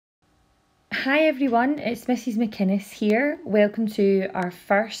Hi everyone, it's Mrs McInnes here. Welcome to our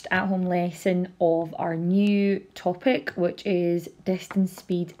first at-home lesson of our new topic, which is distance,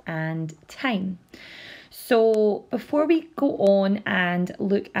 speed and time. So before we go on and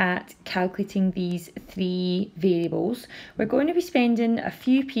look at calculating these three variables, we're going to be spending a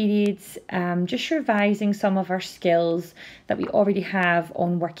few periods just revising some of our skills that we already have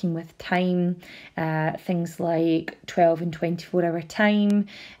on working with time, things like 12 and 24-hour time,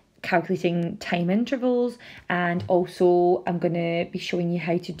 calculating time intervals, and also I'm going to be showing you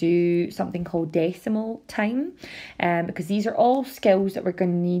how to do something called decimal time, because these are all skills that we're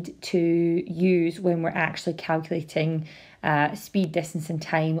going to need to use when we're actually calculating speed, distance and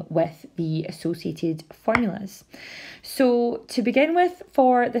time with the associated formulas. So to begin with,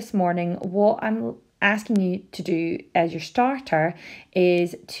 for this morning, what I'm asking you to do as your starter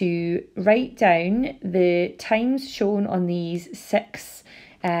is to write down the times shown on these six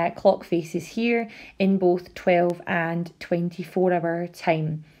clock faces here in both 12 and 24-hour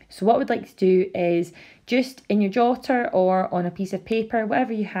time. So what we'd like to do is just in your jotter or on a piece of paper,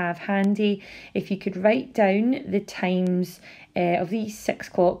 whatever you have handy, if you could write down the times of these six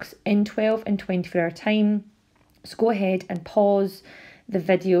clocks in 12 and 24-hour time. So go ahead and pause the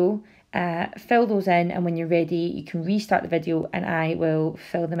video, fill those in, and when you're ready you can restart the video and I will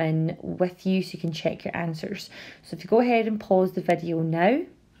fill them in with you so you can check your answers. So if you go ahead and pause the video now.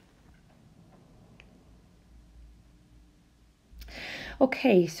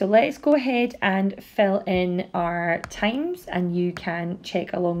 Okay, so let's go ahead and fill in our times and you can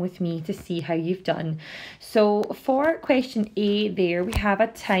check along with me to see how you've done. So for question A there, we have a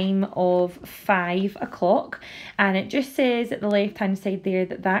time of 5 o'clock and it just says at the left hand side there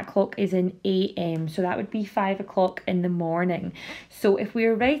that that clock is in AM. So that would be 5 o'clock in the morning. So if we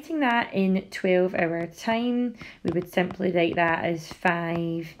were writing that in 12-hour time, we would simply write that as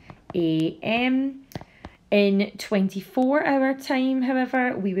 5 AM. In 24-hour time,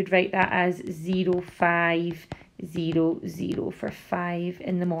 however, we would write that as 0500 for 5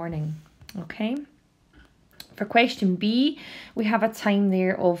 in the morning. Okay. For question B, we have a time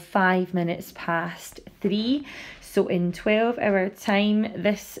there of 5 minutes past 3. So in 12-hour time,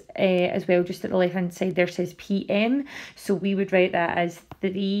 this as well, just at the left hand side there says PM. So we would write that as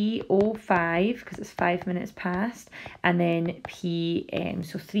 3:05 because it's 5 minutes past, and then PM.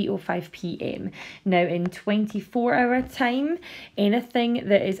 So 3:05 PM. Now in 24-hour time, anything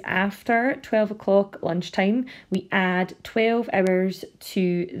that is after 12 o'clock lunchtime, we add 12 hours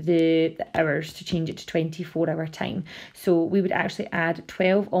to the hours to change it to 24-hour time. So we would actually add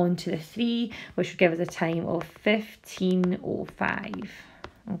 12 onto the 3, which would give us a time of 15:05.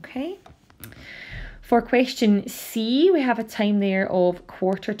 Okay. For question C, we have a time there of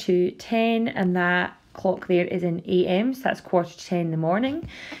 9:45, and that clock there is in AM, so that's 9:45 in the morning.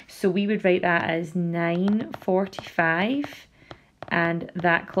 So we would write that as 9:45, and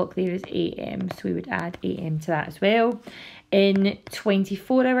that clock there is AM, so we would add AM to that as well. In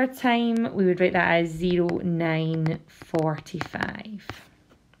 24-hour time, we would write that as 09:45.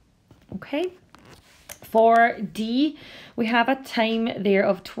 Okay. For D, we have a time there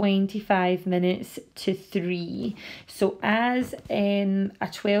of 25 minutes to 3. So as in a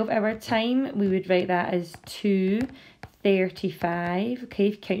 12-hour time, we would write that as 2:35. Okay,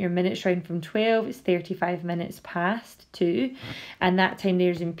 if you count your minutes round from 12, it's 35 minutes past 2. And that time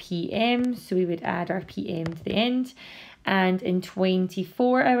there's in PM, so we would add our PM to the end. And in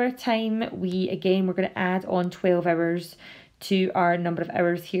 24-hour time, we're going to add on 12 hours to our number of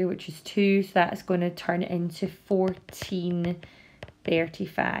hours here, which is 2, so that's going to turn it into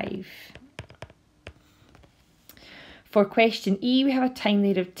 14:35. For question E, we have a time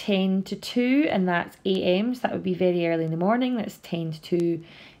there of 10 to 2, and that's AM, so that would be very early in the morning. That's 10 to 2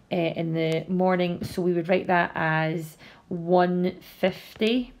 in the morning, so we would write that as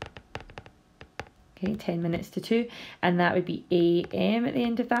 1:50. Okay, 10 minutes to 2, and that would be AM at the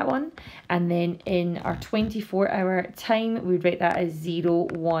end of that one. And then in our 24-hour time, we would write that as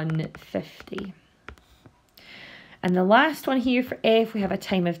 01:50. And the last one here for F, we have a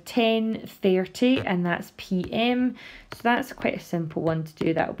time of 10:30, and that's PM. So that's quite a simple one to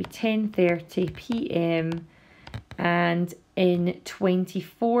do. That will be 10:30 PM. And in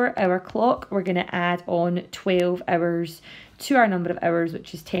 24-hour clock, we're going to add on 12 hours to our number of hours,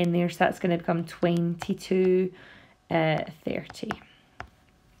 which is 10 there, so that's going to become 22:30.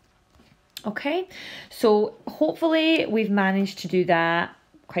 Okay, so hopefully we've managed to do that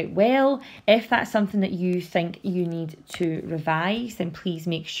quite well. If that's something that you think you need to revise, then please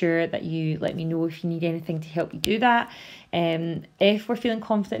make sure that you let me know if you need anything to help you do that. If we're feeling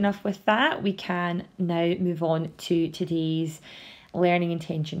confident enough with that, we can now move on to today's learning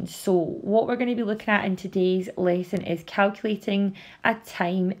intentions. So what we're going to be looking at in today's lesson is calculating a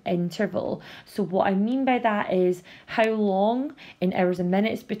time interval. So what I mean by that is how long in hours and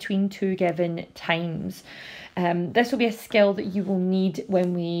minutes between two given times. This will be a skill that you will need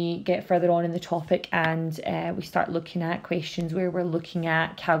when we get further on in the topic and we start looking at questions where we're looking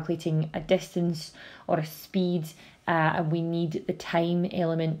at calculating a distance or a speed, and we need the time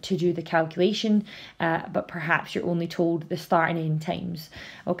element to do the calculation, but perhaps you're only told the start and end times.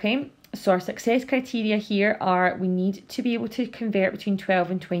 Okay, so our success criteria here are we need to be able to convert between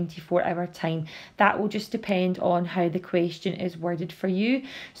 12 and 24 hour time. That will just depend on how the question is worded for you.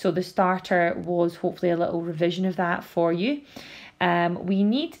 So the starter was hopefully a little revision of that for you. We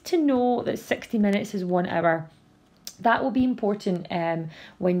need to know that 60 minutes is 1 hour. That will be important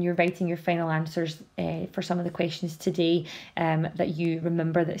when you're writing your final answers for some of the questions today, that you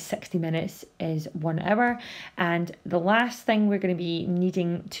remember that 60 minutes is 1 hour. And the last thing we're going to be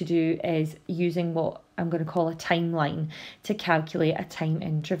needing to do is using what I'm going to call a timeline to calculate a time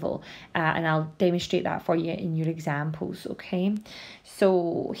interval, and I'll demonstrate that for you in your examples. Okay,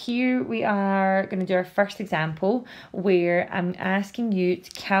 so here we are going to do our first example where I'm asking you to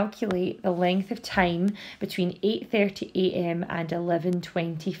calculate the length of time between 8:30 a.m. and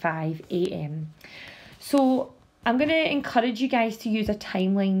 11:25 a.m. So I'm going to encourage you guys to use a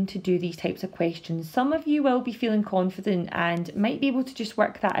timeline to do these types of questions. Some of you will be feeling confident and might be able to just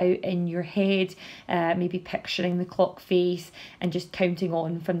work that out in your head, maybe picturing the clock face and just counting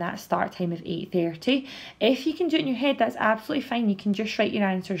on from that start time of 8:30. If you can do it in your head, that's absolutely fine. You can just write your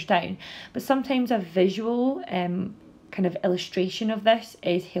answers down. But sometimes a visual kind of illustration of this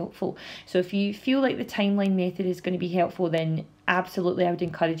is helpful. So if you feel like the timeline method is going to be helpful, then absolutely I would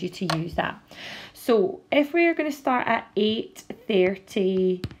encourage you to use that. So if we're going to start at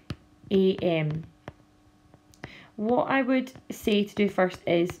 8:30 a.m, what I would say to do first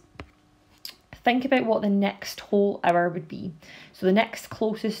is think about what the next whole hour would be. So the next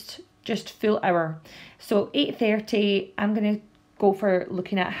closest just full hour. So 8:30, I'm going to go for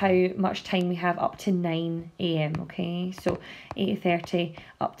looking at how much time we have up to 9 a.m. Okay, so 8:30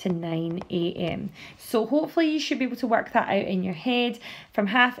 up to 9 a.m. So hopefully you should be able to work that out in your head. From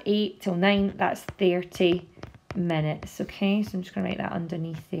 8:30 till 9, that's 30 minutes. Okay, so I'm just going to write that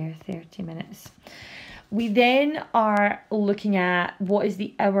underneath there, 30 minutes. We then are looking at what is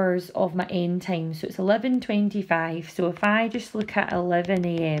the hours of my end time. So it's 11:25. So if I just look at 11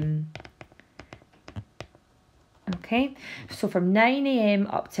 a.m. Okay, so from 9 a.m.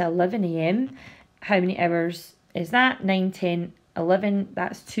 up to 11 a.m, how many hours is that? 9, 10, 11,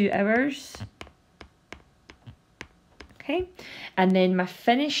 that's 2 hours. Okay, and then my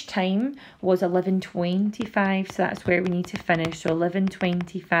finish time was 11:25, so that's where we need to finish. So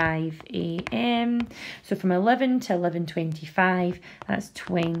 11:25 a.m. So from 11 to 11:25, that's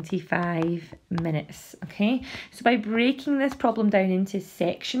 25 minutes. Okay, so by breaking this problem down into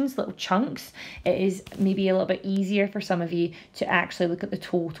sections, little chunks, it is maybe a little bit easier for some of you to actually look at the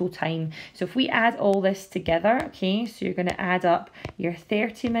total time. So if we add all this together, okay, so you're going to add up your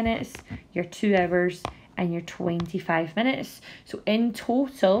 30 minutes, your 2 hours, and your 25 minutes. So in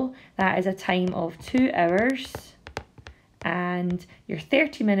total, that is a time of 2 hours, and your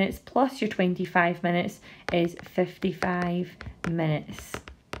 30 minutes plus your 25 minutes is 55 minutes.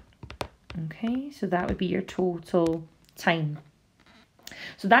 Okay, so that would be your total time.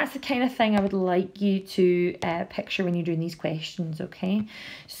 So that's the kind of thing I would like you to picture when you're doing these questions. Okay,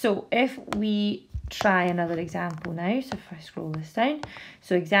 so if we try another example now, so if I scroll this down,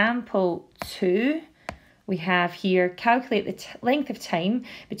 so example 2, we have here, calculate the length of time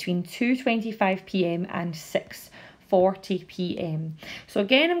between 2:25 p.m. and 6:40 p.m. So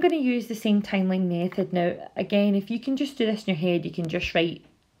again, I'm going to use the same timeline method. Now, again, if you can just do this in your head, you can just write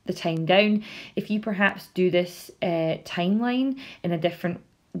the time down. If you perhaps do this timeline in a different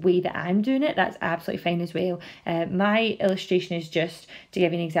way that I'm doing it, that's absolutely fine as well. My illustration is just to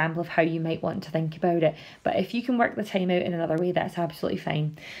give you an example of how you might want to think about it, but if you can work the time out in another way, that's absolutely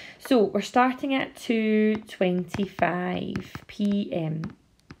fine. So we're starting at 2:25 p.m.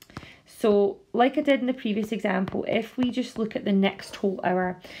 So like I did in the previous example, if we just look at the next whole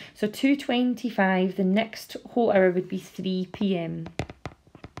hour, so 2:25, the next whole hour would be 3 p.m.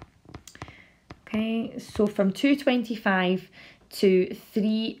 Okay, so from 2:25 to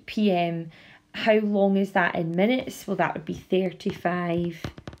 3 p.m, how long is that in minutes? Well, that would be 35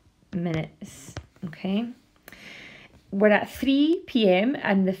 minutes. Okay, we're at 3 p.m.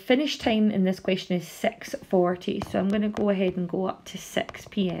 and the finish time in this question is 6:40, so I'm going to go ahead and go up to 6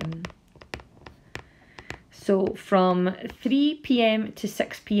 p.m. So from 3 p.m. to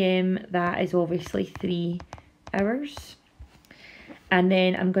 6 p.m, that is obviously 3 hours. And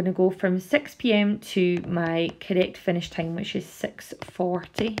then I'm going to go from 6 p.m. to my correct finish time, which is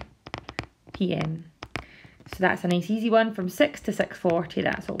 6:40 p.m. So that's a nice easy one. From 6 to 6:40,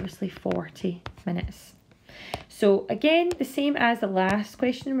 that's obviously 40 minutes. So again, the same as the last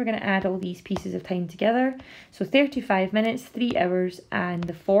question, we're going to add all these pieces of time together. So 35 minutes, 3 hours, and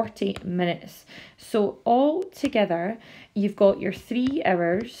the 40 minutes. So all together, you've got your 3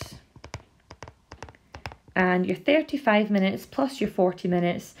 hours and your 35 minutes plus your 40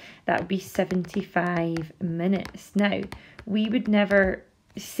 minutes. That would be 75 minutes. Now, we would never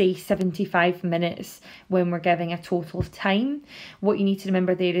say 75 minutes when we're giving a total of time. What you need to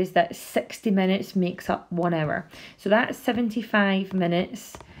remember there is that 60 minutes makes up 1 hour. So that 75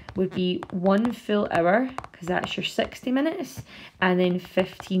 minutes would be 1 full hour, because that's your 60 minutes, and then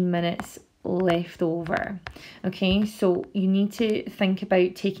 15 minutes left over. Okay, so you need to think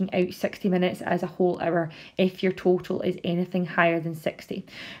about taking out 60 minutes as a whole hour if your total is anything higher than 60.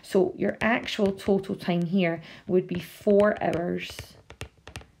 So your actual total time here would be 4 hours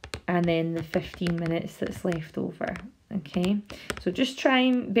and then the 15 minutes that's left over. Okay, so just try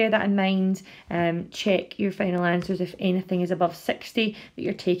and bear that in mind. Check your final answers. If anything is above 60, that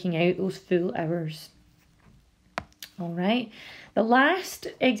you're taking out those full hours. All right, the last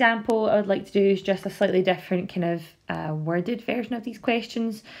example I would like to do is just a slightly different kind of worded version of these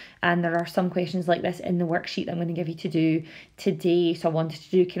questions, and there are some questions like this in the worksheet that I'm going to give you to do today, so I wanted to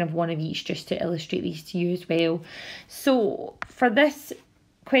do kind of one of each just to illustrate these to you as well. So for this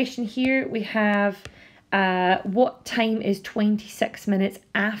question here, we have what time is 26 minutes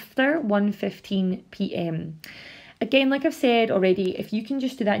after 1:15 p.m. Again, like I've said already, if you can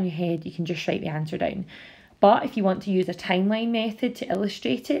just do that in your head, you can just write the answer down. But if you want to use a timeline method to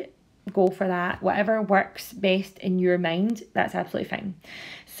illustrate it, go for that. Whatever works best in your mind, that's absolutely fine.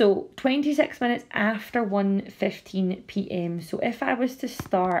 So 26 minutes after 1:15 p.m. So if I was to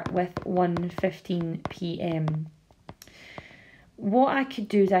start with 1:15 p.m, what I could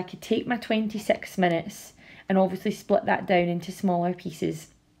do is I could take my 26 minutes and obviously split that down into smaller pieces.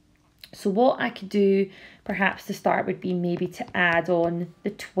 So what I could do perhaps to start would be maybe to add on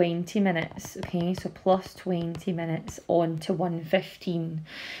the 20 minutes, okay? So plus 20 minutes on to 1:15.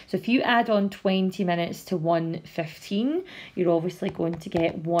 So if you add on 20 minutes to 1:15, you're obviously going to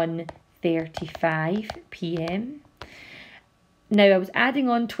get 1:35 p.m. Now I was adding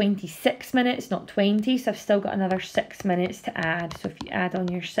on 26 minutes, not 20, so I've still got another 6 minutes to add. So if you add on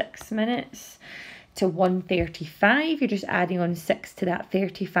your 6 minutes to 1:35, you're just adding on 6 to that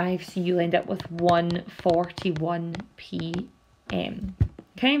 35, so you'll end up with 1:41 p.m.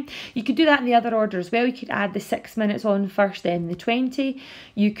 Okay, you could do that in the other order as well. You could add the 6 minutes on first, then the 20.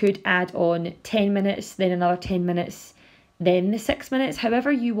 You could add on 10 minutes, then another 10 minutes, then the 6 minutes. However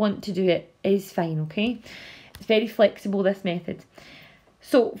you want to do it is fine, okay? It's very flexible, this method.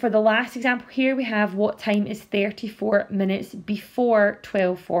 So for the last example here, we have what time is 34 minutes before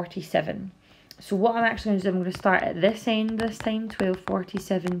 12:47. So what I'm actually going to do, I'm going to start at this end this time,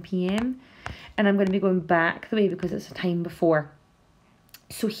 12:47 p.m. And I'm going to be going back the way because it's a time before.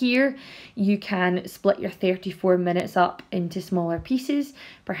 So here you can split your 34 minutes up into smaller pieces,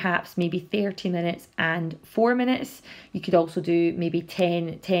 perhaps maybe 30 minutes and 4 minutes. You could also do maybe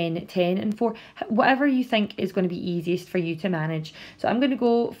 10, 10, 10 and 4, whatever you think is going to be easiest for you to manage. So I'm going to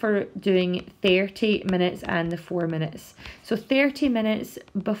go for doing 30 minutes and the 4 minutes. So 30 minutes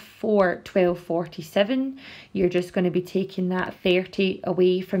before 12:47, you're just going to be taking that 30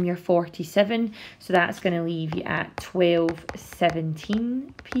 away from your 47. So that's going to leave you at 12:17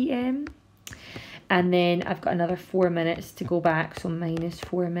 p.m. And then I've got another 4 minutes to go back, so minus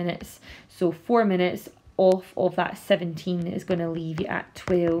 4 minutes. So 4 minutes off of that 17 is going to leave you at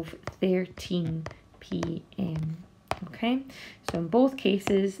 12:13 p.m. Okay, so in both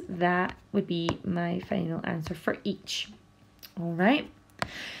cases, that would be my final answer for each. All right.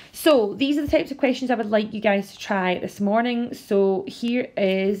 So these are the types of questions I would like you guys to try this morning. So here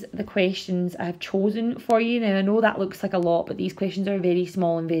is the questions I've chosen for you. Now I know that looks like a lot, but these questions are very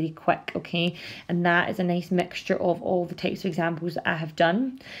small and very quick, okay? And that is a nice mixture of all the types of examples that I have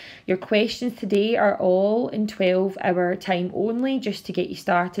done. Your questions today are all in 12-hour time only, just to get you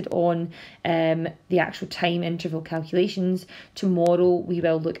started on the actual time interval calculations. Tomorrow we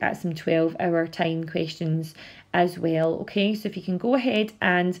will look at some 12-hour time questions as well, okay? So if you can go ahead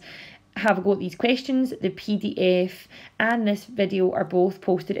and have a go at these questions, the PDF and this video are both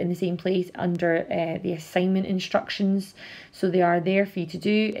posted in the same place under the assignment instructions, so they are there for you to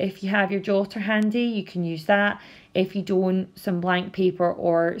do. If you have your jotter handy, you can use that. If you don't, some blank paper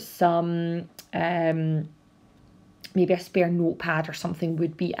or some maybe a spare notepad or something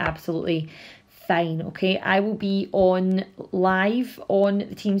would be absolutely fine, okay? I will be on live on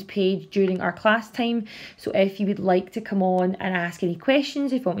the Teams page during our class time, so if you would like to come on and ask any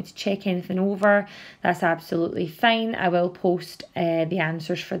questions, if you want me to check anything over, that's absolutely fine. I will post the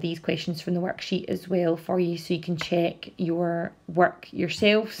answers for these questions from the worksheet as well for you, so you can check your work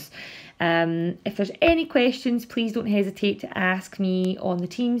yourselves. If there's any questions, please don't hesitate to ask me on the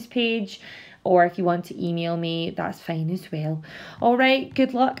Teams page, or if you want to email me, that's fine as well. All right,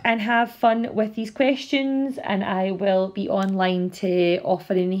 good luck and have fun with these questions, and I will be online to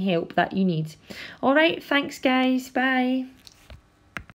offer any help that you need. All right, thanks guys, bye.